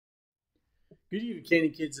Good evening, Candy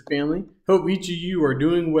Kids and family. Hope each of you are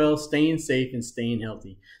doing well, staying safe, and staying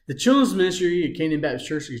healthy. The Children's Ministry at Canaan Baptist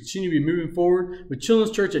Church will continue to be moving forward with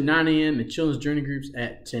Children's Church at 9 a.m. and Children's Journey Groups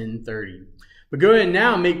at 10:30. But go ahead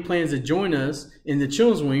now and make plans to join us in the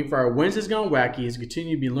Children's Wing for our Wednesdays Gone Wacky as we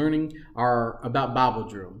continue to be learning about Bible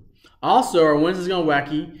drill. Also, our Wednesdays Gone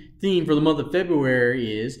Wacky theme for the month of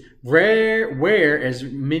February is wear as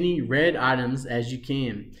many red items as you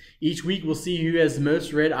can. Each week we'll see who has the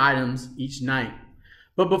most red items each night.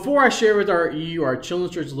 But before I share with you our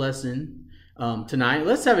Children's Church lesson tonight,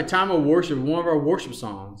 let's have a time of worship with one of our worship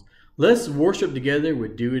songs. Let's worship together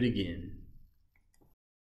with Do It Again.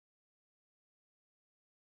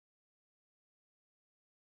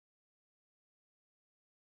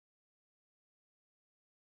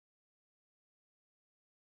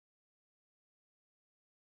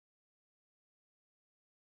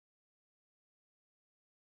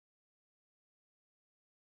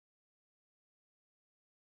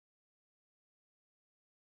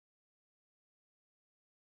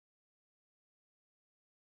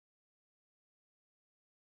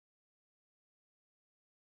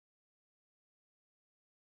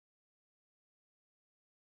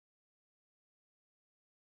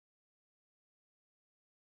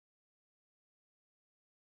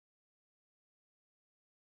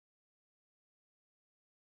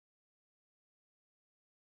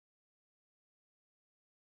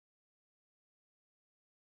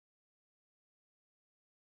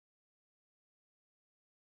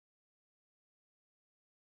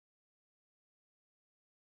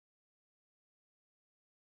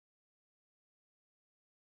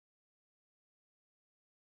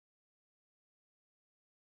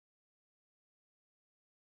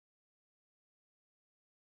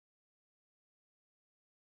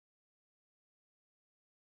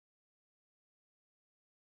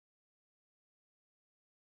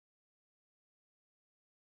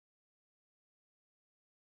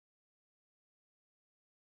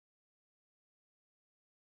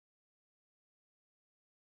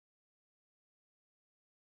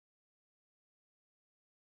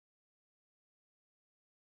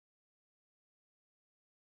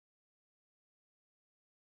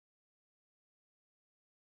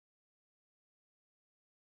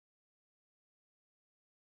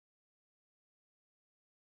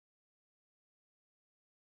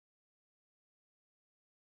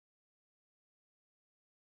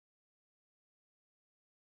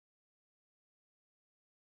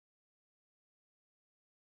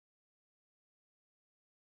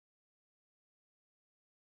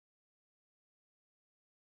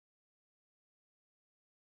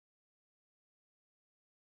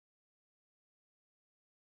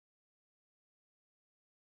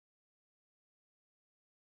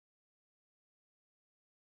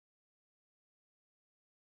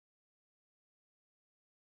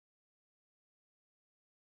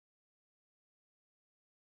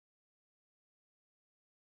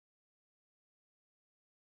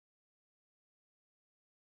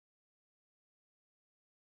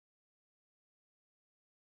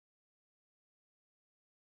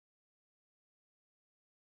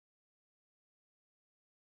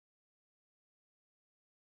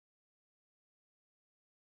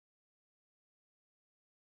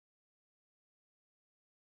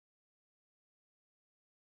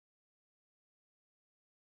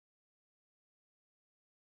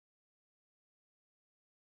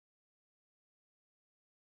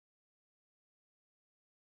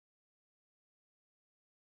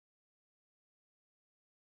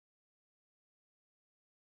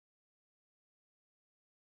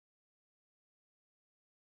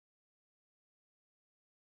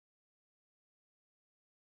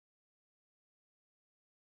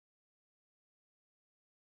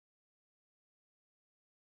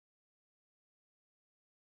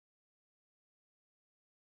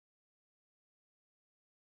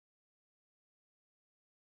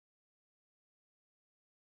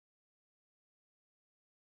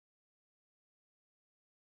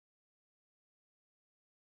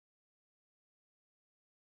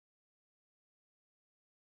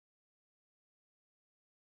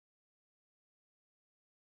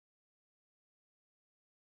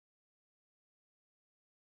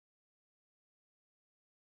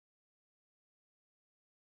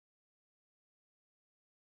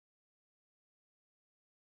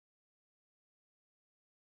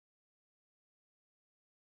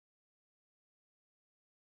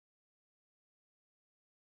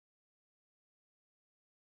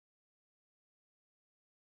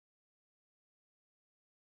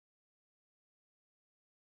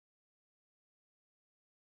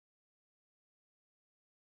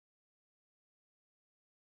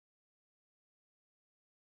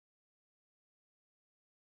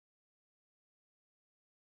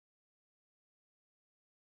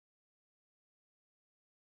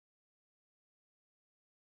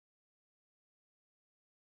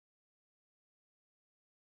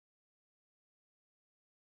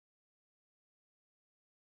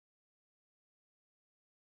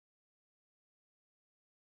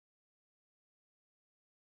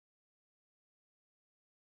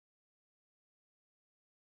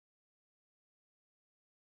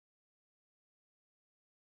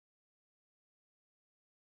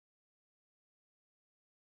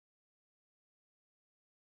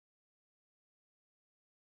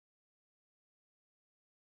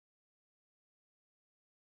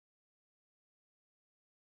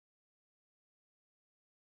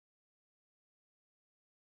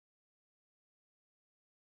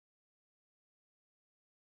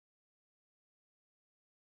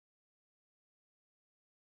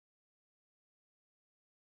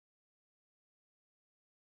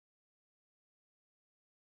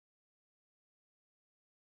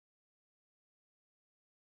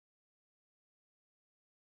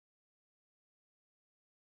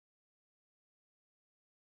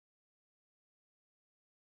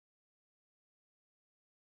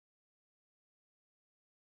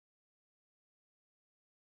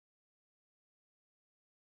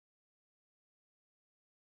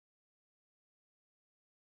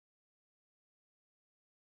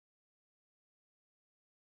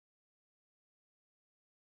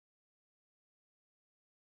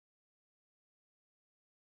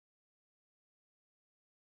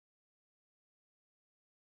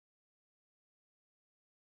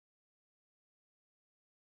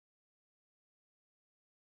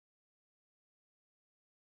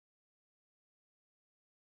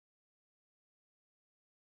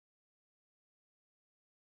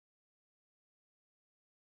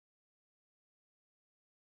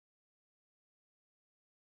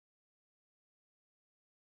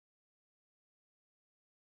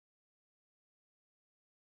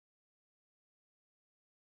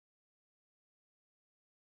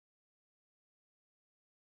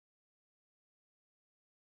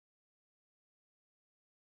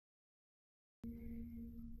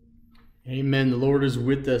 Amen. The Lord is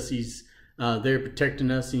with us. He's there protecting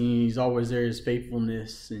us, and He's always there. His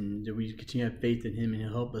faithfulness, and we continue to have faith in Him, and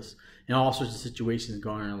He'll help us in all sorts of situations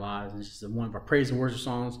going on in our lives. And it's just one of our praise and worship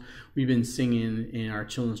songs we've been singing in our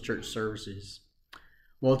children's church services.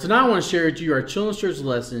 Well, tonight I want to share with you our children's church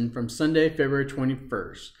lesson from Sunday, February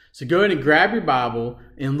 21st. So go ahead and grab your Bible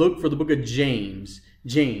and look for the book of James,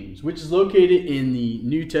 which is located in the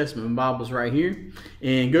New Testament. My Bible's right here.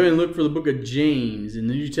 And go ahead and look for the book of James in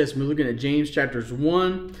the New Testament. We're looking at James chapters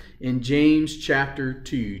 1 and James chapter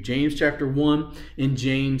 2. James chapter 1 and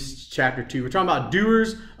James chapter 2. We're talking about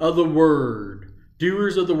doers of the word.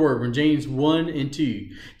 Doers of the word from James 1 and 2.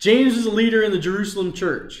 James was a leader in the Jerusalem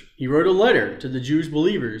church. He wrote a letter to the Jewish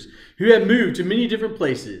believers who had moved to many different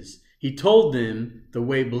places. He told them the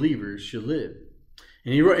way believers should live.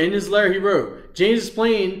 And he wrote, in his letter he wrote, James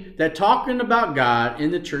explained that talking about God in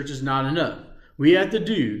the church is not enough. We have to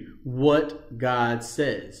do what God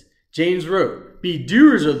says. James wrote, be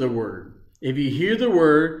doers of the word. If you hear the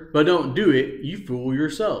word but don't do it, you fool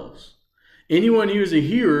yourselves. Anyone who is a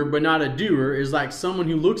hearer but not a doer is like someone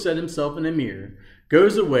who looks at himself in a mirror,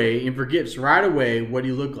 goes away, and forgets right away what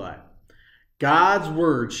he looked like. God's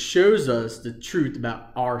word shows us the truth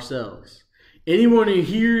about ourselves. Anyone who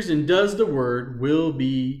hears and does the word will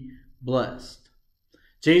be blessed.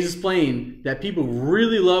 James explained that people who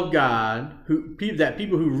really love God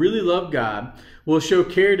will show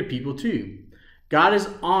care to people too. God is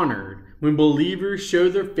honored when believers show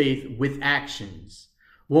their faith with actions.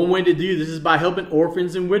 One way to do this is by helping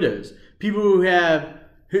orphans and widows, people who have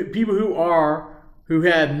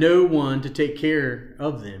no one to take care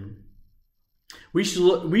of them. We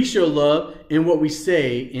show love in what we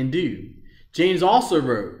say and do. James also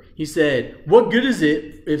wrote, he said, what good is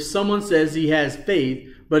it if someone says he has faith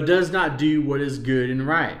but does not do what is good and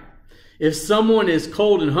right? If someone is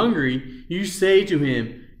cold and hungry, you say to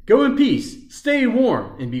him, go in peace, stay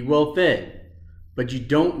warm, and be well fed. But you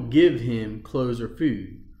don't give him clothes or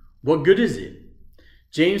food. What good is it?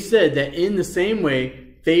 James said that in the same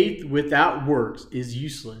way, faith without works is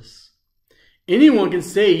useless. Anyone can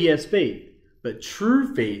say he has faith, but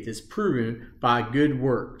true faith is proven by good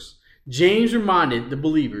works. James reminded the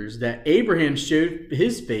believers that Abraham showed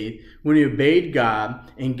his faith when he obeyed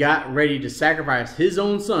God and got ready to sacrifice his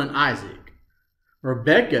own son, Isaac.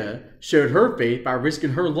 Rebekah showed her faith by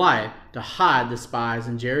risking her life to hide the spies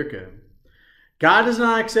in Jericho. God does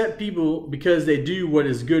not accept people because they do what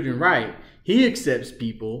is good and right. He accepts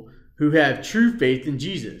people who have true faith in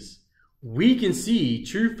Jesus. We can see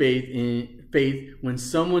true faith when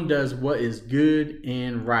someone does what is good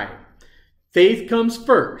and right. Faith comes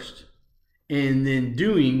first, and then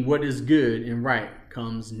doing what is good and right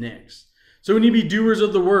comes next. So we need to be doers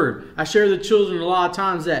of the word. I share with the children a lot of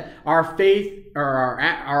times that our faith or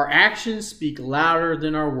our actions speak louder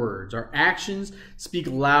than our words. Our actions speak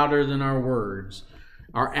louder than our words.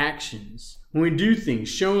 Our actions. When we do things,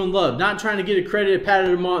 showing love, not trying to get a credit, pat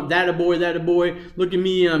them on, that a boy, look at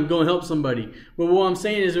me, I'm going to help somebody. But what I'm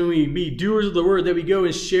saying is when we be doers of the word, that we go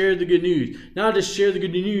and share the good news. Not just share the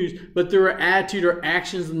good news, but through our attitude, our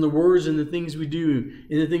actions, and the words and the things we do,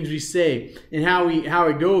 and the things we say, and how we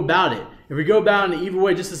go about it. If we go about it in an evil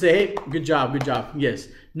way just to say, hey, good job, yes.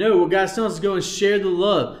 No, what God's telling us is go and share the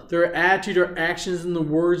love through our attitude, our actions, and the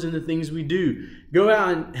words and the things we do. Go out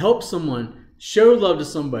and help someone, show love to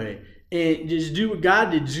somebody. And just do what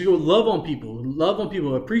God did. Just go love on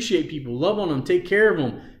people, appreciate people, love on them, take care of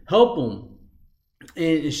them, help them,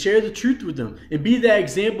 and share the truth with them. And be that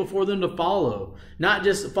example for them to follow. Not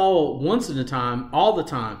just follow once at a time, all the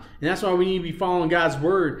time. And that's why we need to be following God's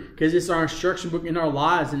word, because it's our instruction book in our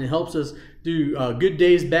lives, and it helps us through good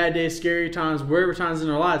days, bad days, scary times, wherever times in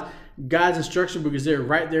our lives. God's instruction book is there,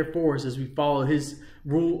 right there for us as we follow His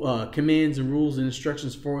commands and rules and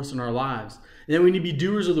instructions for us in our lives. And then we need to be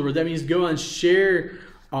doers of the word. That means go and share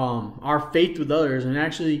our faith with others and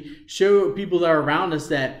actually show people that are around us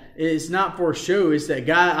that it's not for show. It's that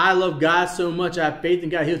God, I love God so much. I have faith in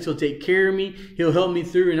God. He'll take care of me. He'll help me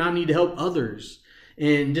through, and I need to help others.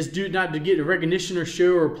 And just do it not to get a recognition or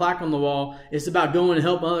show or a plaque on the wall. It's about going and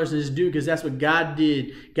helping others and just do it because that's what God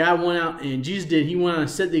did. God went out and Jesus did. He went out and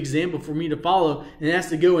set the example for me to follow. And that's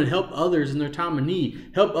to go and help others in their time of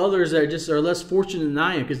need. Help others that are less fortunate than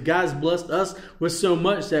I am, because God's blessed us with so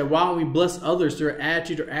much that why don't we bless others through our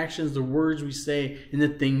attitude, our actions, the words we say, and the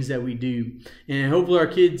things that we do. And hopefully our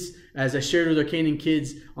kids, as I shared with our Canaan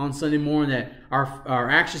kids on Sunday morning, that our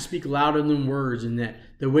actions speak louder than words, and that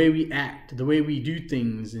the way we act, the way we do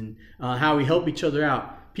things, and how we help each other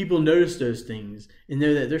out, people notice those things and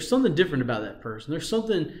know that there's something different about that person. There's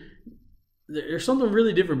something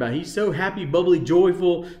really different about it. He's so happy, bubbly,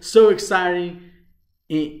 joyful, so exciting,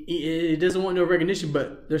 it doesn't want no recognition,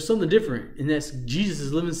 but there's something different, and that's Jesus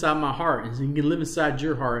is living inside my heart, and he can live inside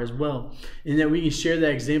your heart as well, and that we can share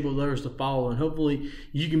that example with others to follow, and hopefully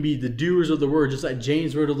you can be the doers of the word, just like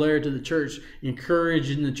James wrote a letter to the church,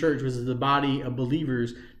 encouraging the church, which is the body of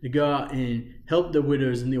believers, to go out and help the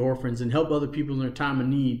widows and the orphans and help other people in their time of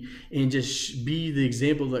need, and just be the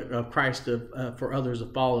example of Christ for others to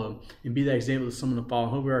follow, and be that example of someone to follow.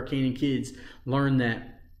 Hopefully our Canaan kids learn that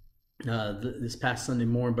this past Sunday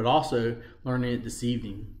morning, but also learning it this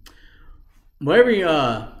evening. Well, every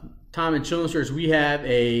time in Children's Church, we have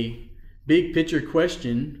a big picture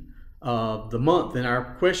question of the month. And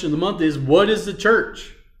our question of the month is, what is the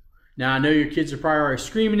church? Now, I know your kids are probably already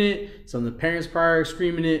screaming it. Some of the parents probably are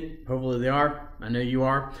screaming it. Hopefully they are. I know you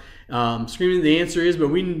are. Screaming the answer is, but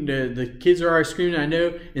the kids are already screaming, I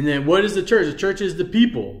know. And then what is the church? The church is the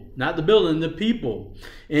people, not the building, the people.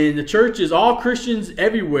 And the church is all Christians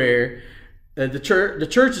everywhere. The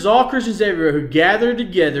church is all Christians everywhere who gather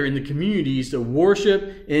together in the communities to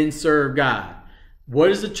worship and serve God. What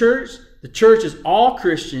is the church? The church is all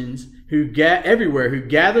Christians everywhere who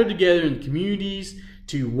gather together in communities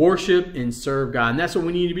to worship and serve God. And that's what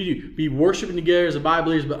we need to be worshiping together as a body of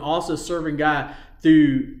believers, but also serving God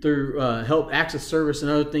through help, acts of service,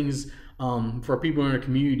 and other things for people in our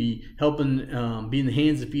community, helping be in the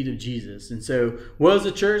hands and feet of Jesus. And so, what is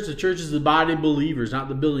the church? The church is the body of believers, not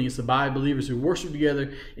the building. It's the body of believers who worship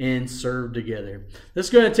together and serve together. Let's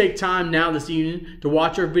go ahead and take time now this evening to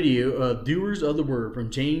watch our video of Doers of the Word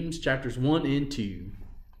from James chapters 1 and 2.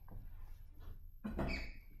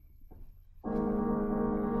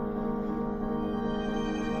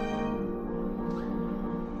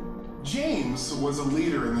 James was a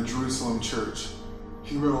leader in the Jerusalem church.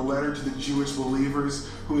 He wrote a letter to the Jewish believers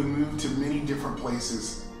who had moved to many different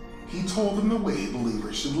places. He told them the way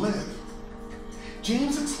believers should live.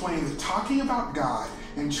 James explained that talking about God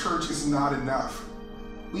in church is not enough.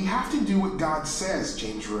 We have to do what God says,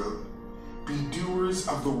 James wrote. Be doers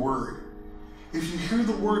of the word. If you hear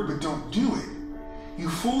the word but don't do it, you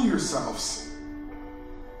fool yourselves.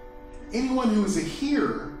 Anyone who is a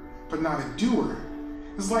hearer but not a doer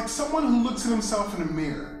is like someone who looks at himself in a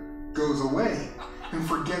mirror, goes away, and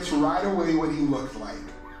forgets right away what he looked like.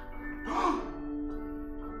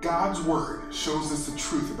 God's word shows us the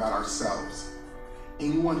truth about ourselves.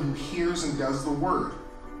 Anyone who hears and does the word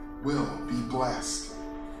will be blessed.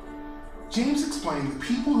 James explained that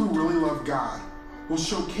people who really love God will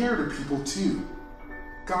show care to people too.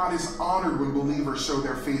 God is honored when believers show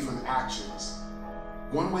their faith with actions.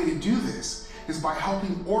 One way to do this is by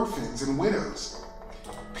helping orphans and widows,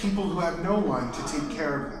 people who have no one to take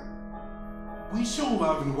care of them. We show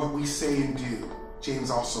love in what we say and do, James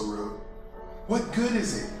also wrote. What good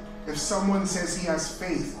is it if someone says he has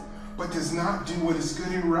faith but does not do what is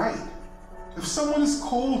good and right? If someone is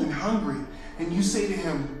cold and hungry and you say to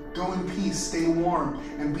him, go in peace, stay warm,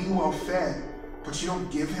 and be well fed, but you don't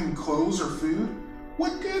give him clothes or food,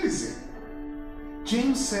 what good is it?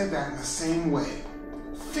 James said that in the same way.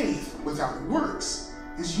 Faith without works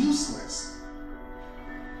is useless.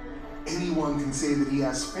 Anyone can say that he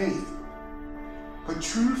has faith, but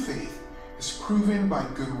true faith is proven by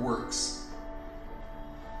good works.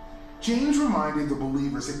 James reminded the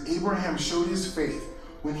believers that Abraham showed his faith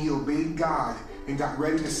when he obeyed God and got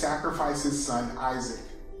ready to sacrifice his son Isaac.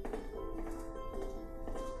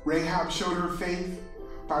 Rahab showed her faith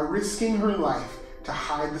by risking her life to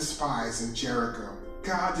hide the spies in Jericho.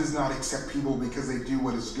 God does not accept people because they do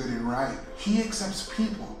what is good and right. He accepts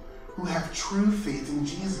people who have true faith in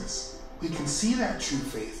Jesus. We can see that true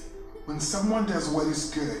faith when someone does what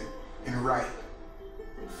is good and right.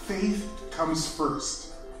 Faith comes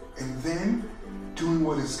first, and then doing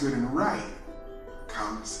what is good and right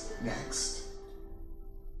comes next.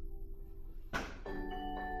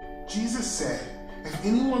 Jesus said, if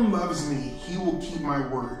anyone loves me, he will keep my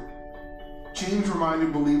word. James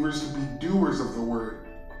reminded believers to be doers of the word.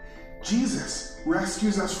 Jesus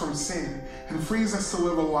rescues us from sin and frees us to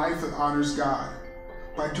live a life that honors God.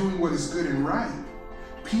 By doing what is good and right,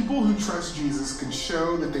 people who trust Jesus can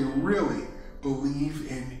show that they really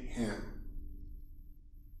believe in him.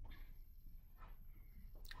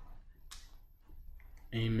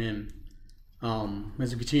 Amen.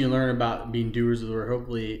 As we continue to learn about being doers of the word,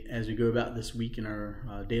 hopefully as we go about this week in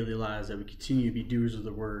our daily lives, that we continue to be doers of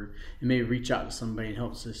the word and maybe reach out to somebody and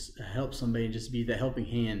help somebody and just be that helping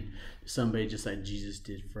hand to somebody just like Jesus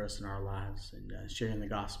did for us in our lives, and sharing the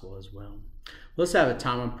gospel as well. Let's have a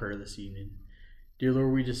time of prayer this evening. Dear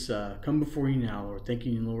Lord, we just come before you now, Lord.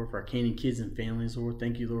 Thanking you, Lord, for our Canaan kids and families, Lord.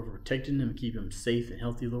 Thank you, Lord, for protecting them and keeping them safe and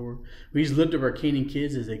healthy, Lord. We just lift up our Canaan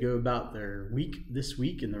kids as they go about their week this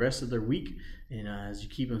week and the rest of their week. And as you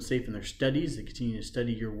keep them safe in their studies, they continue to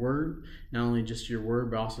study your word, not only just your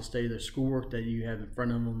word, but also study their schoolwork that you have in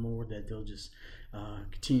front of them, Lord, that they'll just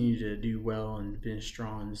continue to do well and finish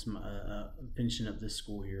strong in this, finishing up this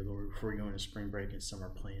school year, Lord, before we go into spring break and summer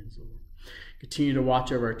plans, Lord. Continue to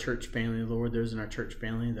watch over our church family, Lord. Those in our church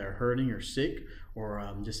family that are hurting or sick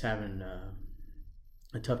or just having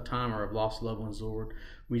a tough time or have lost loved ones, Lord.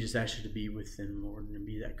 We just ask you to be with them, Lord, and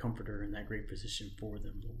be that comforter and that great physician for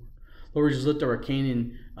them, Lord. Lord, we just lift up our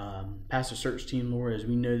Canaan pastor search team, Lord, as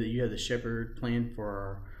we know that you have the shepherd plan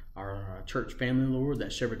for our church family, Lord,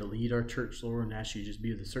 that shepherd to lead our church, Lord, and ask you to just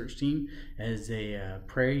be with the search team as they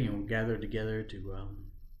pray and gather together to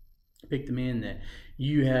pick the man that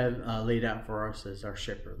you have laid out for us as our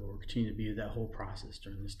shepherd, Lord. Continue to be with that whole process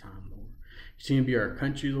during this time, Lord. Continue to be our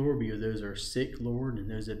country, Lord. Be with those that are sick, Lord, and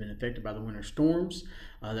those that have been affected by the winter storms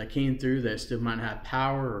that came through that still might not have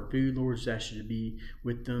power or food, Lord. Just ask you to be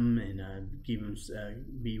with them and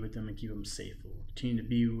be with them and keep them safe, Lord. Continue to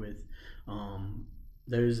be with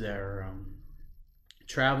those that are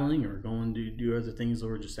traveling or going to do other things,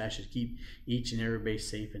 Lord. Just ask you to keep each and every base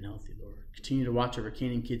safe and healthy, Lord. Continue to watch over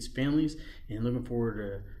Canaan kids' families and looking forward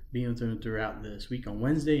to being with them throughout this week on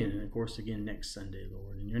Wednesday and, of course, again next Sunday,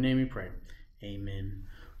 Lord. In your name we pray. Amen.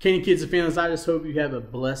 Canaan kids and families, I just hope you have a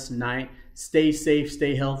blessed night. Stay safe,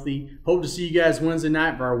 stay healthy. Hope to see you guys Wednesday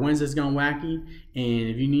night for our Wednesday's Gone Wacky. And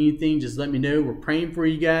if you need anything, just let me know. We're praying for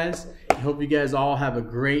you guys. I hope you guys all have a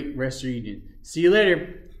great rest of your evening. See you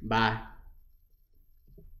later. Bye.